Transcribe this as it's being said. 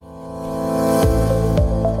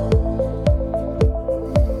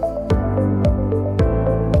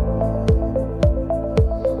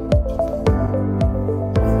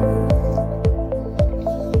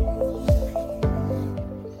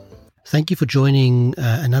thank you for joining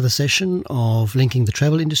another session of Linking the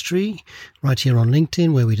Travel Industry right here on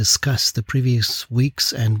LinkedIn, where we discuss the previous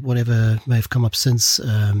weeks and whatever may have come up since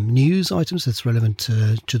news items that's relevant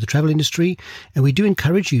to the travel industry. And we do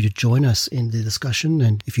encourage you to join us in the discussion.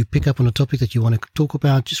 And if you pick up on a topic that you want to talk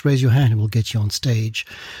about, just raise your hand and we'll get you on stage.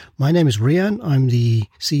 My name is Rian. I'm the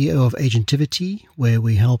CEO of Agentivity, where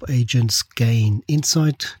we help agents gain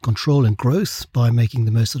insight, control, and growth by making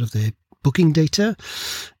the most out of their booking data.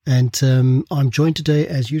 And I'm joined today,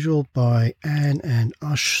 as usual, by Anne and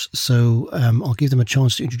Ash. So I'll give them a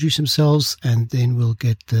chance to introduce themselves, and then we'll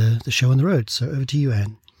get the show on the road. So over to you,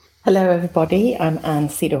 Anne. Hello, everybody. I'm Anne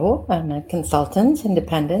Cedar. I'm a consultant,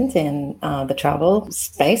 independent in the travel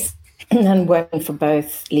space, and working for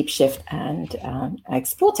both LeapShift and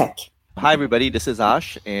ExploreTech. Hi, everybody. This is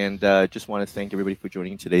Ash, and just want to thank everybody for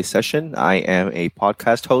joining today's session. I am a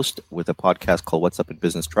podcast host with a podcast called What's Up in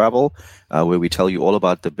Business Travel, where we tell you all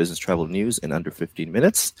about the business travel news in under 15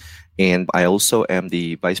 minutes. And I also am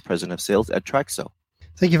the Vice President of Sales at Traxo.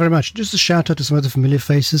 Thank you very much. Just a shout out to some of the familiar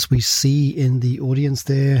faces we see in the audience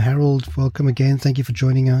there. Harold, welcome again. Thank you for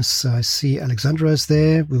joining us. I see Alexandra is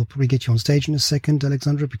there. We'll probably get you on stage in a second,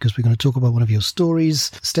 Alexandra, because we're going to talk about one of your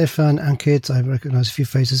stories. Stefan, Ankit, I recognize a few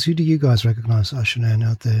faces. Who do you guys recognize, Ash and Anne,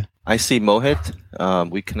 out there? I see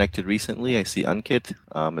Mohit. We connected recently. I see Ankit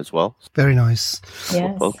as well. Very nice.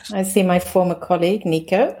 Yes, I see my former colleague,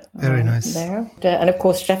 Nico. Very nice. There. And of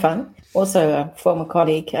course, Stefan, also a former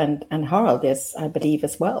colleague, and Harald is, I believe,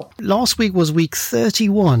 as well. Last week was week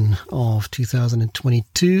 31 of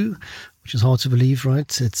 2022, which is hard to believe,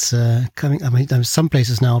 right? It's coming. I mean, some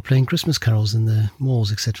places now are playing Christmas carols in the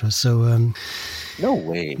malls, etc. So, no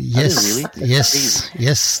way. Yes, really?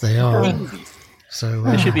 yes, they are. So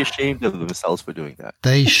they should be ashamed of themselves for doing that.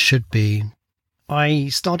 They should be. I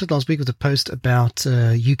started last week with a post about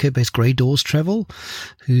UK-based Grey Doors Travel,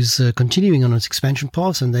 who's continuing on its expansion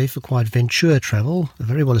path, and they've acquired Ventura Travel, a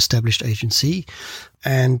very well-established agency.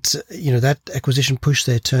 And, that acquisition pushed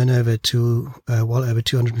their turnover to well over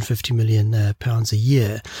 £250 million pounds a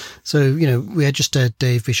year. So, we had just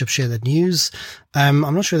Dave Bishop share that news. I'm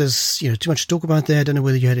not sure there's, too much to talk about there. I don't know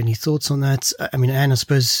whether you had any thoughts on that. I mean, Anne, I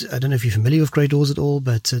suppose, I don't know if you're familiar with Grey Doors at all,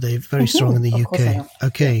 but they're very strong in the UK.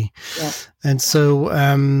 Okay. Yeah. And so,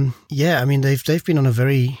 I mean, they've been on a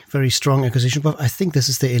very, very strong acquisition path. I think this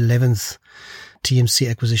is their 11th TMC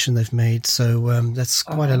acquisition they've made. So that's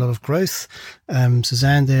quite a lot of growth.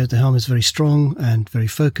 Suzanne there at the helm is very strong and very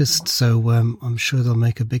focused. So I'm sure they'll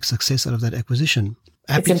make a big success out of that acquisition.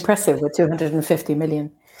 It's impressive with 250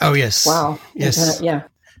 million. Oh, yes. Wow. Yes. Yeah.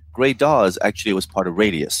 Grey Doors actually was part of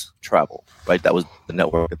Radius Travel, right? That was the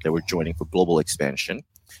network that they were joining for global expansion.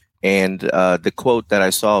 And the quote that I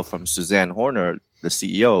saw from Suzanne Horner, the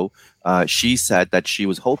CEO, she said that she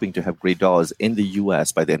was hoping to have Grey Doors in the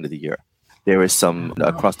U.S. by the end of the year. There is some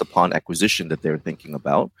across-the-pond acquisition that they're thinking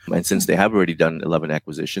about. And since they have already done 11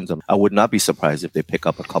 acquisitions, I would not be surprised if they pick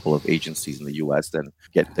up a couple of agencies in the U.S. and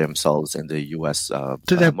get themselves in the U.S.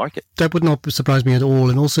 Market. That would not surprise me at all.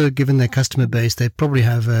 And also, given their customer base, they probably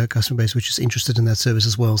have a customer base which is interested in that service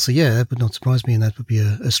as well. So, yeah, that would not surprise me, and that would be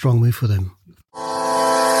a strong move for them.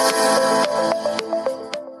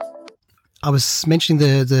 I was mentioning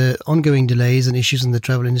the ongoing delays and issues in the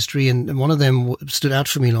travel industry, and one of them stood out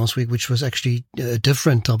for me last week, which was actually a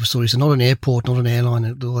different type of story. So not an airport, not an airline,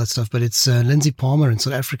 and all that stuff, but it's Lindsay Palmer in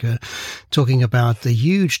South Africa talking about the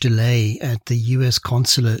huge delay at the US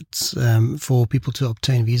consulates for people to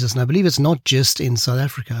obtain visas. And I believe it's not just in South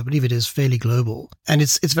Africa. I believe it is fairly global. And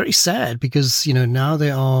it's very sad because, now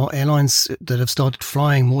there are airlines that have started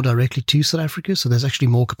flying more directly to South Africa. So there's actually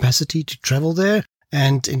more capacity to travel there.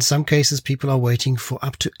 And in some cases, people are waiting for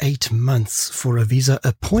up to 8 months for a visa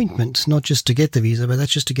appointment, not just to get the visa, but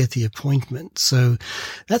that's just to get the appointment. So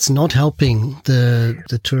that's not helping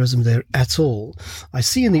the tourism there at all. I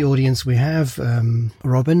see in the audience we have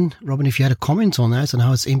Robin. Robin, if you had a comment on that and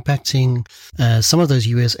how it's impacting some of those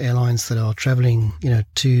US airlines that are traveling,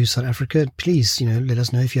 to South Africa, please, let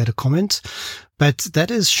us know if you had a comment. But that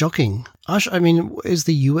is shocking. Ash, I mean, is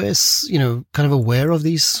the US, kind of aware of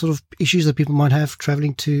these sort of issues that people might have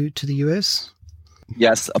traveling to the US?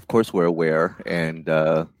 Yes, of course we're aware, and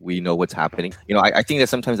we know what's happening. I think that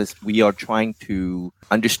sometimes we are trying to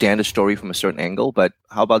understand a story from a certain angle, but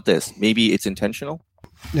how about this? Maybe it's intentional?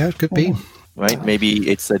 Yeah, it could be. right? Maybe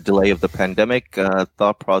it's a delay of the pandemic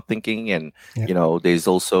thought thinking, and there's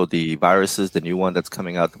also the viruses, the new one that's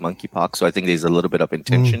coming out, the monkeypox. So I think there's a little bit of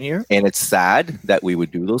intention here, and it's sad that we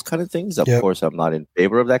would do those kind of things. Of course, I'm not in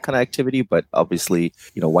favor of that kind of activity, but obviously,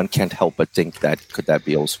 one can't help but think that could that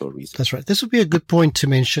be also a reason. That's right. This would be a good point to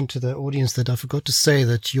mention to the audience that I forgot to say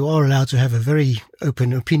that you are allowed to have a very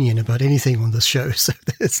open opinion about anything on this show, so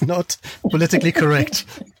it's not politically correct,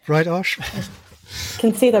 right, Ash?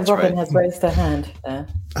 Can see that Robin has raised her hand there.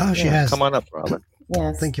 Oh, she has. Come on up, Robin.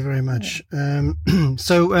 Yes. Thank you very much.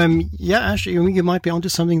 Ash, you might be onto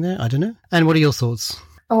something there. I don't know. And what are your thoughts?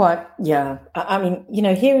 Yeah. I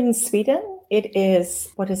mean, here in Sweden, it is,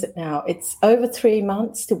 what is it now? It's over 3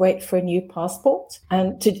 months to wait for a new passport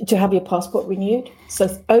and to have your passport renewed. So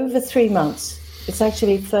over 3 months. It's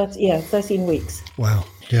actually 13 weeks. Wow.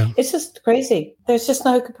 Yeah. It's just crazy. There's just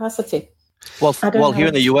no capacity. Well, here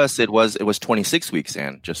in the U.S., it was 26 weeks,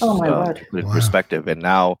 and just to put it in perspective. And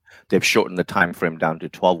now they've shortened the time frame down to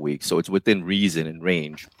 12 weeks. So it's within reason and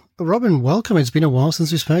range. Robin, welcome. It's been a while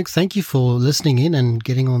since we spoke. Thank you for listening in and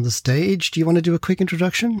getting on the stage. Do you want to do a quick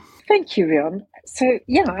introduction? Thank you, Rion. So,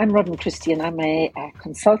 I'm Robin Christie, and I'm a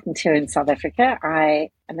consultant here in South Africa. I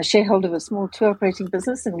am a shareholder of a small tour operating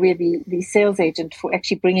business, and we're the sales agent for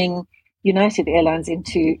actually bringing United Airlines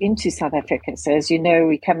into South Africa. So as you know,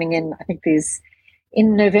 we're coming in, I think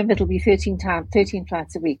in November, it'll be 13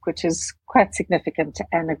 flights a week, which is quite significant,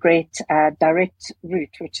 and a great direct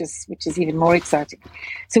route, which is even more exciting.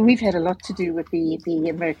 So we've had a lot to do with the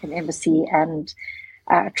American Embassy and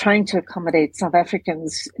trying to accommodate South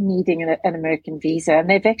Africans needing an American visa.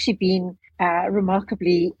 And they've actually been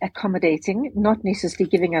remarkably accommodating, not necessarily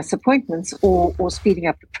giving us appointments or speeding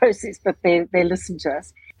up the process, but they listen to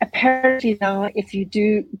us. Apparently now, if you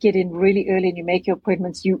do get in really early and you make your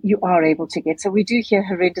appointments, you are able to get. So we do hear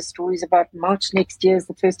horrendous stories about March next year is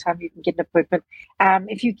the first time you can get an appointment.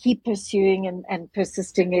 If you keep pursuing and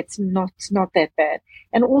persisting, it's not that bad.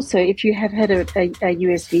 And also, if you have had a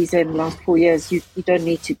US visa in the last 4 years, you don't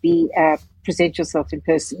need to present yourself in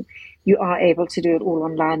person. You are able to do it all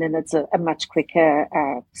online, and it's a much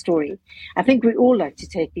quicker story. I think we all like to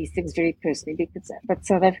take these things very personally, but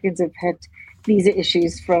South Africans have had visa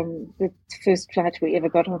issues from the first flight we ever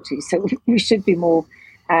got onto, so we should be more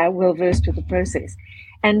well versed with the process.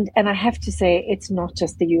 And I have to say, it's not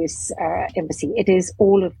just the US embassy; it is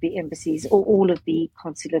all of the embassies or all of the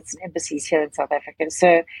consulates and embassies here in South Africa.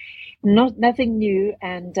 So, nothing new,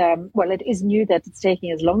 and it is new that it's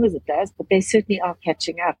taking as long as it does, but they certainly are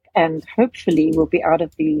catching up, and hopefully we'll be out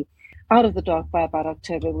of the dark by about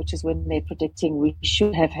October, which is when they're predicting we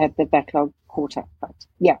should have had the backlog caught up.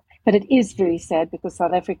 But it is very sad because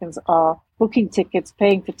South Africans are booking tickets,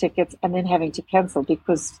 paying for tickets, and then having to cancel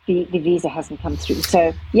because the visa hasn't come through.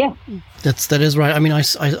 So, yeah. That is right. I mean,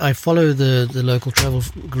 I follow the local travel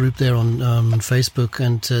group there on Facebook,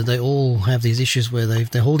 and they all have these issues where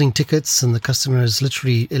they're holding tickets and the customer is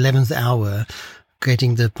literally 11th hour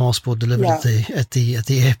getting the passport delivered at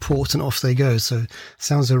the airport, and off they go. So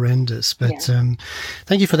sounds horrendous. But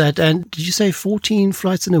thank you for that. And did you say 14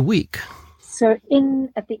 flights in a week? So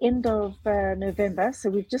at the end of November,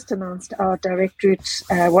 so we've just announced our direct route,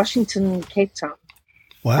 Washington, Cape Town.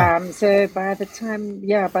 Wow. So by the time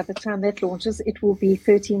that launches, it will be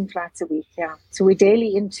 13 flights a week. Yeah. So we're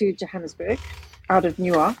daily into Johannesburg, out of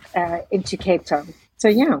Newark, into Cape Town. So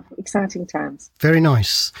exciting times. Very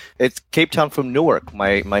nice. It's Cape Town from Newark,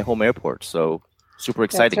 my home airport. So super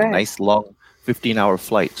exciting. Right. Nice long 15-hour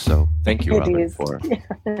flight. So thank you, Robin, for.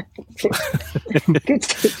 Good.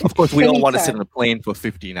 Of course, we don't want to sit on a plane for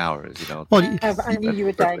 15 hours. Well, I knew you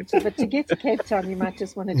were dying to, but to get to Cape Town, you might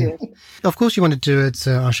just want to do it. Of course, you want to do it,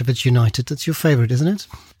 Auschwitz United. That's your favorite, isn't it?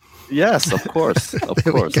 Yes, of course. Of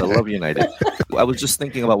course. I love United. I was just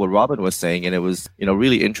thinking about what Robin was saying, and it was,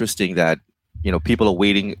 really interesting that, people are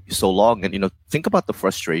waiting so long, and, think about the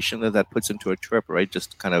frustration that puts into a trip, right?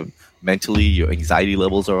 Just kind of mentally, your anxiety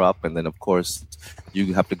levels are up. And then, of course,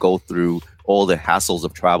 you have to go through all the hassles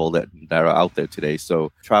of travel that are out there today.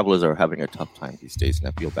 So travelers are having a tough time these days, and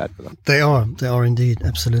I feel bad for them. They are indeed.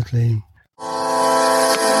 Absolutely.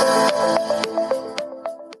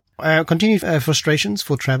 Continued frustrations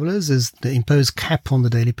for travellers is the imposed cap on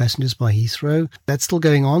the daily passengers by Heathrow. That's still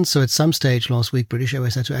going on. So at some stage last week, British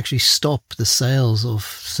Airways had to actually stop the sales of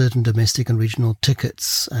certain domestic and regional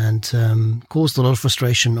tickets, and caused a lot of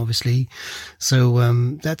frustration, obviously. So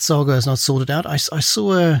that saga is not sorted out. I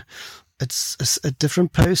saw a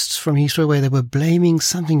different post from Heathrow where they were blaming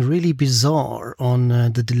something really bizarre on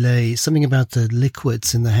the delay, something about the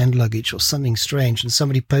liquids in the hand luggage or something strange. And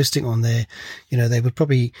somebody posting on there, they would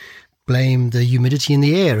probably blame the humidity in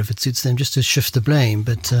the air if it suits them, just to shift the blame.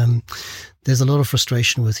 But there's a lot of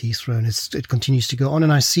frustration with Heathrow, and it continues to go on.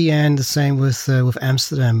 And I see, Anne, the same with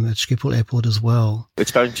Amsterdam at Schiphol Airport as well. It's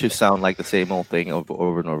starting to sound like the same old thing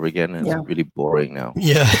over and over again, and it's really boring now.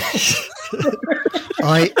 Yeah.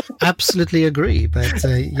 I absolutely agree, but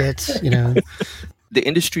yet, the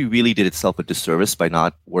industry really did itself a disservice by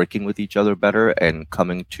not working with each other better and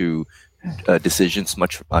coming to decisions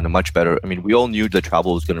on a much better. I mean, we all knew that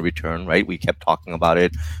travel was going to return, right? We kept talking about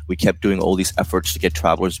it. We kept doing all these efforts to get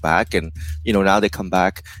travelers back, and now they come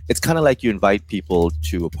back. It's kind of like you invite people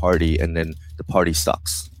to a party and then the party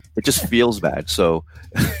sucks. It just feels bad. So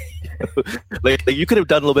like you could have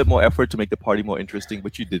done a little bit more effort to make the party more interesting,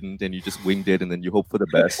 but you didn't, and you just winged it, and then you hope for the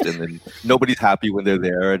best, and then nobody's happy when they're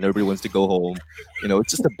there, and everybody wants to go home.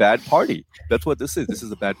 It's just a bad party. That's what this is. This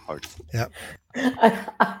is a bad party. Yeah.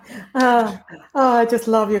 I just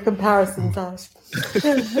love your comparisons, Ash.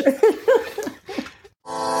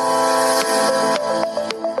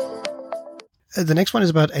 The next one is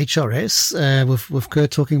about HRS, with Kurt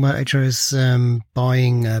talking about HRS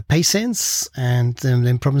buying PaySense and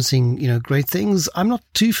them promising, great things. I'm not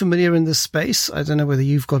too familiar in this space. I don't know whether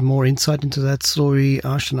you've got more insight into that story,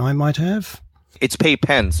 Ash, than I might have. It's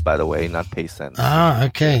PayPence, by the way, not PaySense. Ah,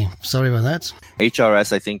 okay. Sorry about that.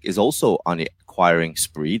 HRS, I think, is also on the acquiring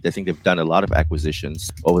spree. I think they've done a lot of acquisitions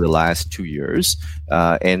over the last 2 years,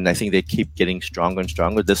 and I think they keep getting stronger and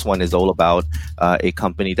stronger. This one is all about a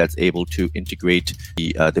company that's able to integrate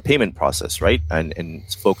the payment process, right, and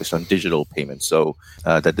it's focused on digital payments. So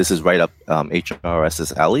that this is right up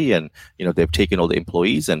HRS's alley, and they've taken all the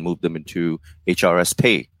employees and moved them into HRS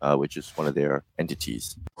Pay, which is one of their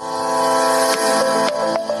entities.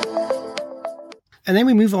 And then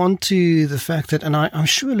we move on to the fact that, and I'm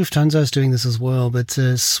sure Lufthansa is doing this as well, but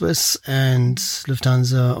Swiss and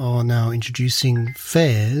Lufthansa are now introducing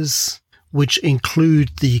fares which include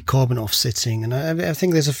the carbon offsetting. And I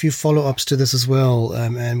think there's a few follow-ups to this as well,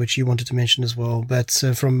 and which you wanted to mention as well. But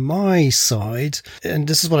from my side, and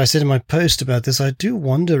this is what I said in my post about this, I do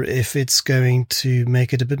wonder if it's going to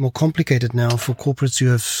make it a bit more complicated now for corporates who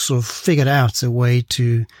have sort of figured out a way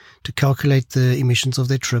to calculate the emissions of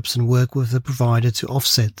their trips and work with the provider to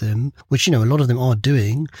offset them, which, a lot of them are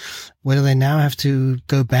doing, whether they now have to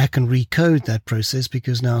go back and recode that process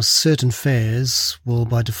because now certain fares will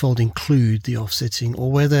by default include the offsetting,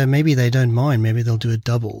 or whether maybe they don't mind, maybe they'll do a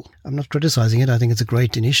double. I'm not criticizing it. I think it's a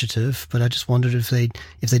great initiative, but I just wondered if they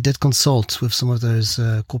did consult with some of those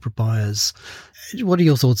corporate buyers. What are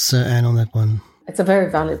your thoughts, Anne, on that one? It's a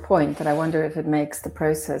very valid point, and I wonder if it makes the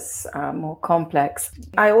process more complex.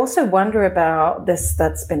 I also wonder about this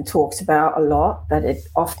that's been talked about a lot, that it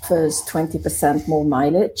offers 20% more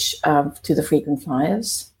mileage to the frequent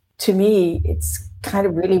flyers. To me, it's kind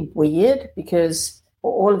of really weird because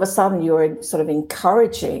all of a sudden you're sort of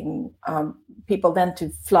encouraging people then to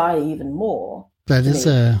fly even more. That is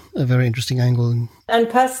a very interesting angle. And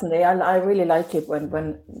personally, I really like it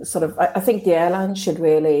when sort of, I think the airlines should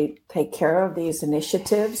really take care of these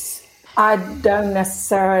initiatives. I don't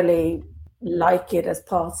necessarily like it as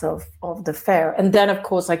part of the fare. And then, of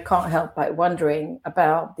course, I can't help but wondering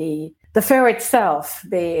about the fare itself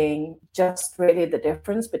being just really the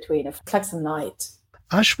difference between a flex and night.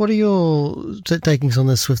 Ash, what are your takings on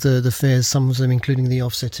this with the fares, some of them including the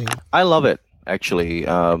offsetting? I love it. Actually,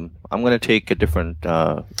 I'm going to take a different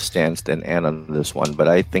stance than Anne on this one, but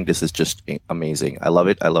I think this is just amazing. I love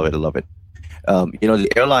it. I love it. I love it. The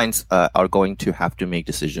airlines are going to have to make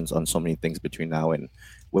decisions on so many things between now and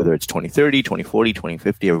whether it's 2030, 2040,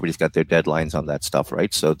 2050. Everybody's got their deadlines on that stuff,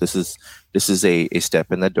 right? So this is a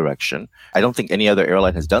step in that direction. I don't think any other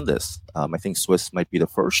airline has done this. I think Swiss might be the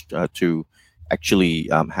first to actually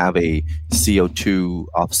have a CO2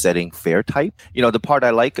 offsetting fare type. The part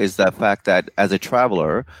I like is the fact that as a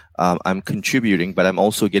traveler, I'm contributing, but I'm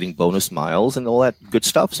also getting bonus miles and all that good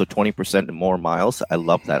stuff. So 20% more miles. I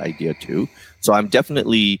love that idea too. So I'm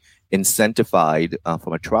definitely incentivized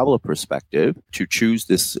from a traveler perspective to choose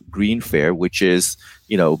this green fare, which is,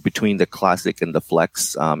 between the classic and the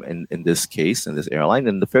flex in this case, in this airline.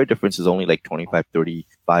 And the fare difference is only like 25,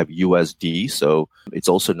 35 USD. So it's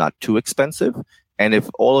also not too expensive. And if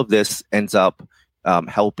all of this ends up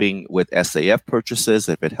helping with SAF purchases,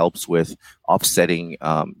 if it helps with offsetting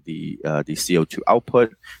the CO2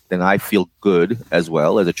 output, then I feel good as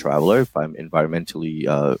well as a traveler if I'm environmentally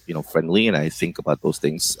friendly and I think about those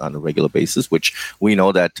things on a regular basis, which we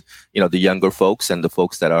know that the younger folks and the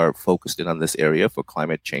folks that are focused in on this area for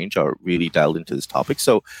climate change are really dialed into this topic.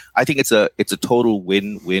 So I think it's a total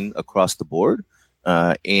win-win across the board.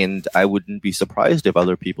 And I wouldn't be surprised if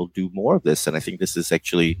other people do more of this. And I think this is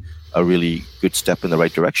actually a really good step in the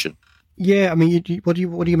right direction. Yeah, I mean, what do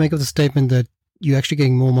you make of the statement that you're actually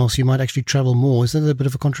getting more miles, so you might actually travel more? Is that a bit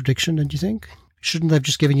of a contradiction, don't you think? Shouldn't they have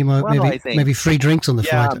just given you maybe free drinks on the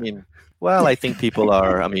flight? I think people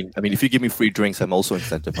are. I mean, if you give me free drinks, I'm also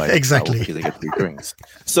incentivized exactly because I get free drinks.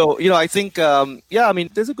 So, I think,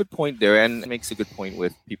 there's a good point there, and it makes a good point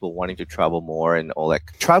with people wanting to travel more and all that.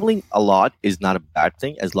 Traveling a lot is not a bad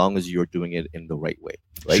thing as long as you're doing it in the right way,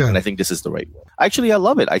 right? Sure. And I think this is the right way. Actually, I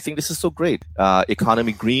love it. I think this is so great.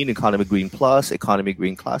 Economy Green Plus, Economy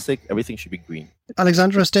Green Classic, everything should be green.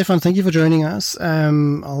 Alexandra, Stefan, thank you for joining us.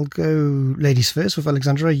 I'll go ladies first with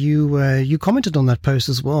Alexandra. You commented on that post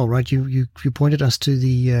as well, right? You pointed us to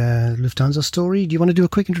the Lufthansa story. Do you want to do a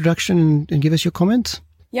quick introduction and give us your comment?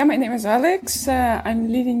 Yeah, my name is Alex.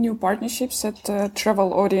 I'm leading new partnerships at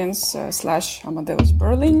Travel Audience / Amadeus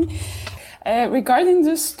Berlin. Regarding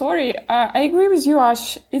this story, I agree with you,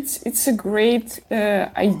 Ash. It's a great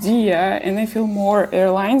idea, and I feel more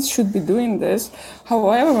airlines should be doing this.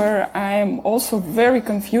 However, I'm also very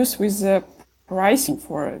confused with the pricing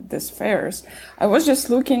for these fares. I was just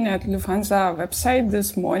looking at Lufthansa website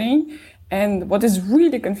this morning, and what is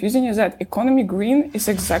really confusing is that Economy Green is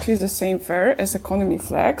exactly the same fare as Economy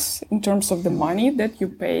Flex in terms of the money that you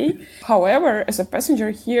pay. However, as a passenger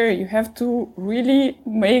here, you have to really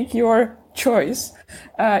make your choice.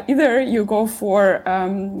 Either you go for,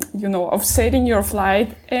 offsetting your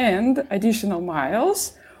flight and additional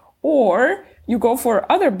miles, or you go for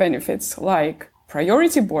other benefits like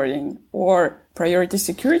priority boarding or priority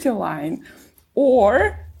security line,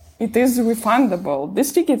 or it is refundable.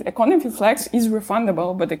 This ticket, Economy Flex, is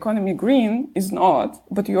refundable, but Economy Green is not,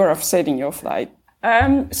 but you are offsetting your flight.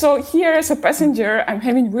 So here as a passenger, I'm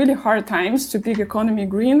having really hard times to pick Economy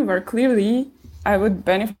Green, where clearly I would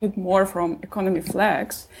benefit more from Economy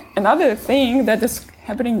Flex. Another thing that is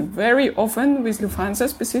happening very often with Lufthansa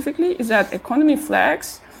specifically is that Economy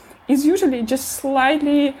Flex is usually just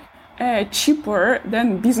slightly cheaper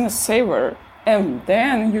than Business Saver, and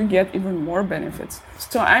then you get even more benefits.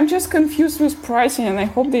 So I'm just confused with pricing, and I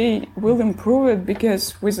hope they will improve it,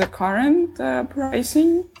 because with the current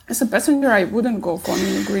pricing, as a passenger, I wouldn't go for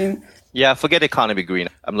Economy Green. Yeah, forget Economy Green.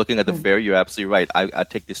 I'm looking at the fare. You're absolutely right. I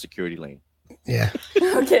take the security lane. Yeah.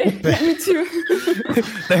 Okay, me too.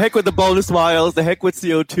 The heck with the bonus miles, the heck with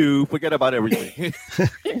CO2, forget about everything.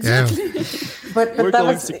 Exactly. Yeah. But We're that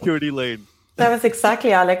going was security lane. That was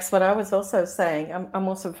exactly, Alex, what I was also saying. I'm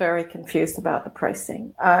also very confused about the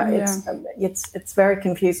pricing. It's very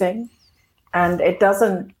confusing, and it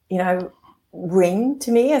doesn't, ring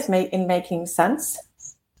to me as in making sense.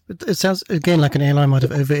 It sounds, again, like an airline might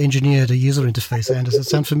have over-engineered a user interface. And does it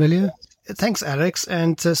sound familiar? Thanks, Alex.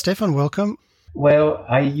 And Stefan, welcome. Well,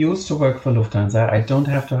 I used to work for Lufthansa. I don't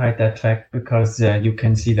have to hide that fact because you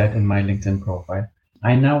can see that in my LinkedIn profile.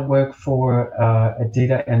 I now work for a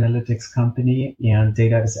data analytics company, and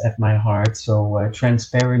data is at my heart. So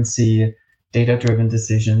transparency, data-driven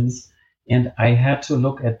decisions. And I had to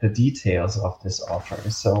look at the details of this offer.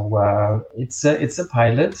 So it's a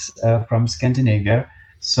pilot from Scandinavia.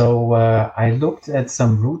 So I looked at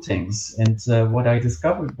some routings, and what I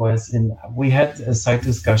discovered was, we had a site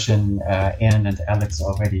discussion, Anne and Alex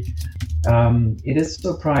already. It is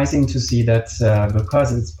surprising to see that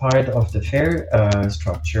because it's part of the fare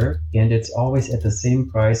structure, and it's always at the same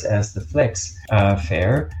price as the Flex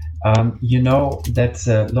fare,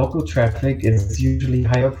 that local traffic is usually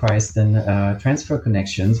higher priced than transfer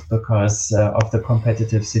connections because of the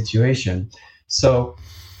competitive situation. So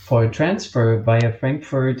for a transfer via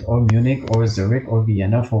Frankfurt or Munich or Zurich or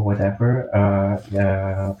Vienna, for whatever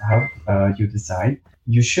hub you decide,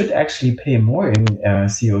 you should actually pay more in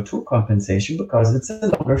CO2 compensation because it's a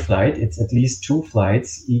longer flight. It's at least 2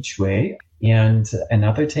 flights each way and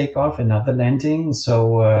another takeoff, another landing,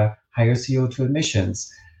 so higher CO2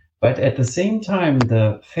 emissions. But at the same time,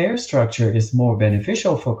 the fare structure is more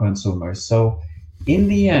beneficial for consumers. So in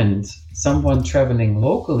the end, someone traveling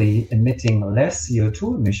locally emitting less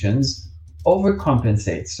CO2 emissions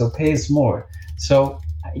overcompensates, so pays more. So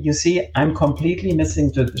you see, I'm completely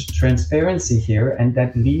missing the transparency here, and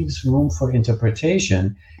that leaves room for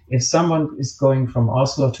interpretation. If someone is going from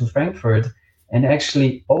Oslo to Frankfurt and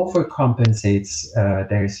actually overcompensates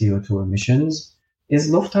their CO2 emissions,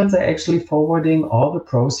 is Lufthansa actually forwarding all the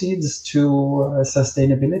proceeds to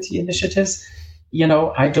sustainability initiatives?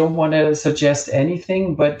 I don't want to suggest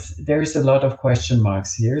anything, but there's a lot of question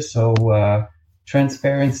marks here. So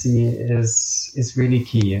transparency is really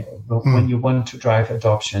key when you want to drive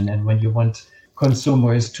adoption and when you want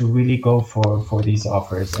consumers to really go for these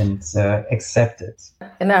offers and accept it.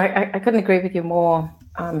 And I couldn't agree with you more,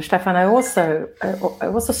 Stefan. I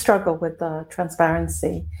also struggle with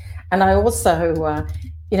transparency, and I also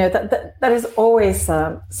that is always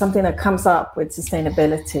something that comes up with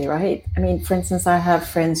sustainability, right? I mean, for instance, I have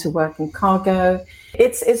friends who work in cargo.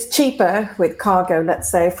 It's cheaper with cargo, let's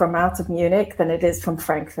say, from out of Munich than it is from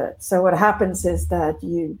Frankfurt. So what happens is that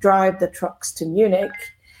you drive the trucks to Munich,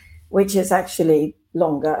 which is actually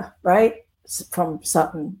longer, right, from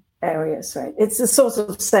certain areas, right? It's the sort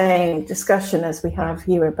of same discussion as we have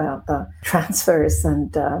here about the transfers,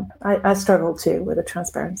 and I struggle too with the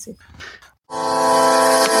transparency.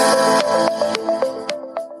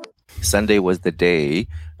 Sunday was the day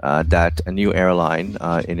that a new airline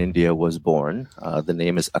in India was born. The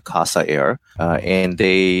name is Akasa Air, and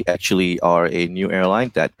they actually are a new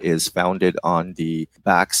airline that is founded on the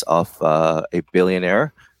backs of a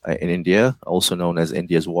billionaire in India, also known as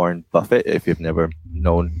India's Warren Buffett. If you've never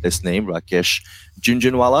known this name, Rakesh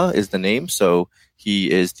Jhunjhunwala is the name. So he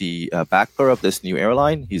is the backer of this new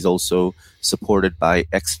airline. He's also supported by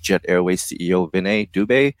ex-Jet Airways CEO Vinay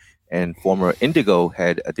Dubey and former Indigo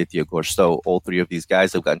head Aditya Ghosh. So all three of these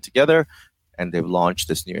guys have gotten together and they've launched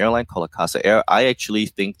this new airline called Akasa Air. I actually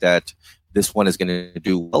think that this one is going to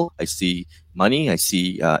do well. I see money, I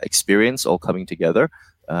see experience all coming together.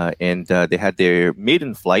 And they had their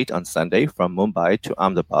maiden flight on Sunday from Mumbai to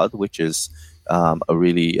Ahmedabad, which is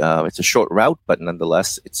it's a short route, but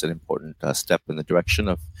nonetheless, it's an important step in the direction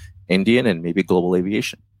of Indian and maybe global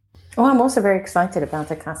aviation. Oh, I'm also very excited about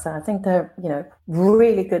Akasa. I think they're,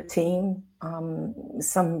 really good team,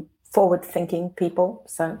 some forward-thinking people.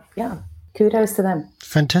 So, yeah, kudos to them.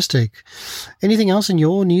 Fantastic. Anything else in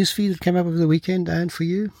your newsfeed that came up over the weekend, Anne, for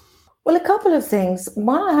you? Well, a couple of things.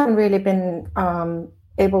 One, I haven't really been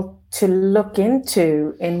able to look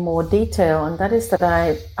into in more detail, and that is that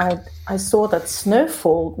I saw that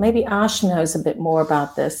Snowfall, maybe Ash knows a bit more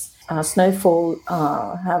about this. Snowfall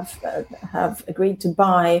have agreed to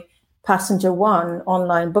buy Passenger One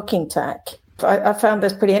online booking tech. I found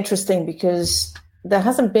this pretty interesting because there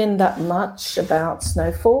hasn't been that much about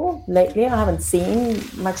Snowfall lately. I haven't seen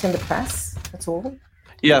much in the press at all.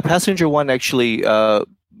 Yeah, Passenger One actually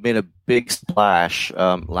made a big splash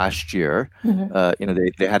last year. Mm-hmm.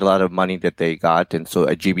 They had a lot of money that they got, and so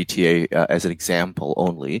at GBTA, as an example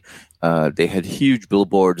only, they had huge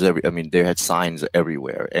billboards. They had signs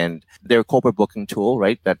everywhere, and they're a corporate booking tool,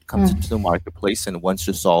 right? That comes into the marketplace and wants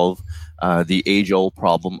to solve the age-old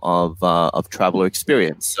problem of traveler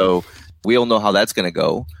experience. So we all know how that's going to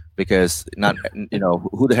go. Because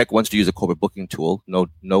who the heck wants to use a corporate booking tool?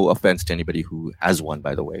 No offense to anybody who has one,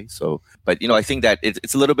 by the way. So, but I think that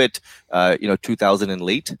it's a little bit 2000 and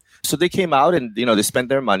late. So they came out and they spent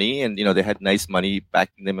their money and they had nice money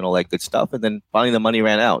backing them and all that good stuff. And then finally the money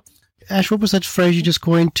ran out. Ash, what was that phrase you just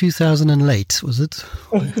coined? 2000 and late, was it?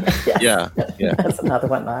 Yes. Yeah. That's another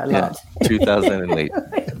one that I loved. 2000 and late.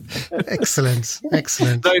 Excellent. No,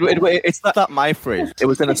 it's not my phrase. It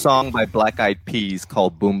was in a song by Black Eyed Peas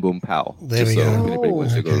called Boom Boom Pow. There we go.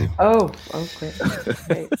 Okay. Oh,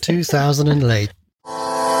 great. 2000 and late.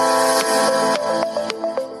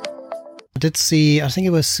 I did see, I think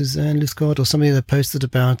it was Suzanne Luthgard or somebody that posted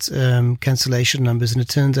about cancellation numbers, and it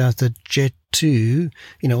turns out that Jet2,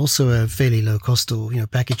 also a fairly low cost or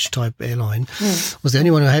package type airline, was the only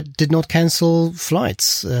one who did not cancel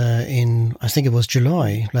flights in, I think it was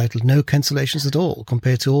July, like no cancellations at all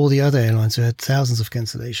compared to all the other airlines who had thousands of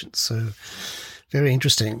cancellations. So very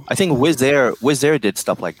interesting. I think Wizz Air did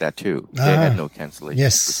stuff like that too. They had no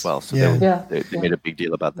cancellations as well. So they made a big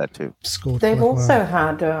deal about that too. They've also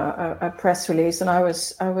had a press release, and I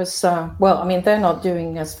was they're not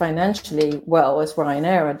doing as financially well as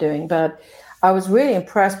Ryanair are doing, but I was really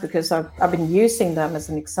impressed because I've been using them as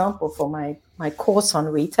an example for my course on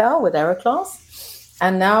retail with Aeroclass.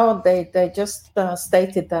 And now they just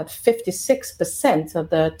stated that 56% of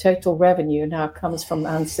the total revenue now comes from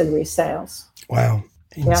ancillary sales. Wow.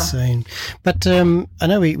 Insane. Yeah. But I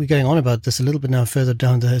know we're going on about this a little bit now further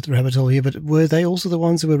down the rabbit hole here, but were they also the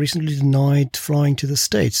ones who were recently denied flying to the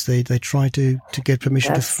States? They tried to get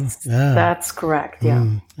permission to... That's correct, yeah.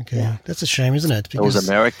 Okay. Yeah. That's a shame, isn't it? Because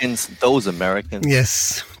those Americans.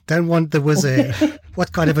 Yes. Don't want the Wizz Air.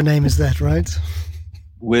 What kind of a name is that, right?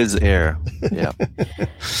 Wizz Air. Yeah.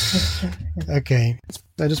 Okay.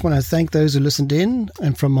 I just want to thank those who listened in.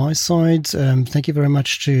 And from my side, thank you very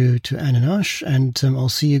much to Anne and Ash. And I'll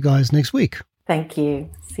see you guys next week. Thank you.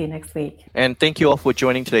 See you next week. And thank you all for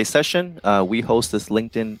joining today's session. We host this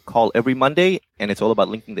LinkedIn call every Monday, and it's all about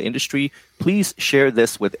linking the industry. Please share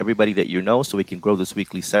this with everybody that you know so we can grow this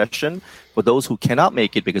weekly session. For those who cannot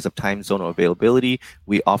make it because of time zone or availability,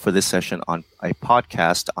 we offer this session on a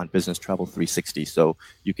podcast on Business Travel 360. So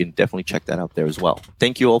you can definitely check that out there as well.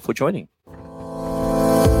 Thank you all for joining.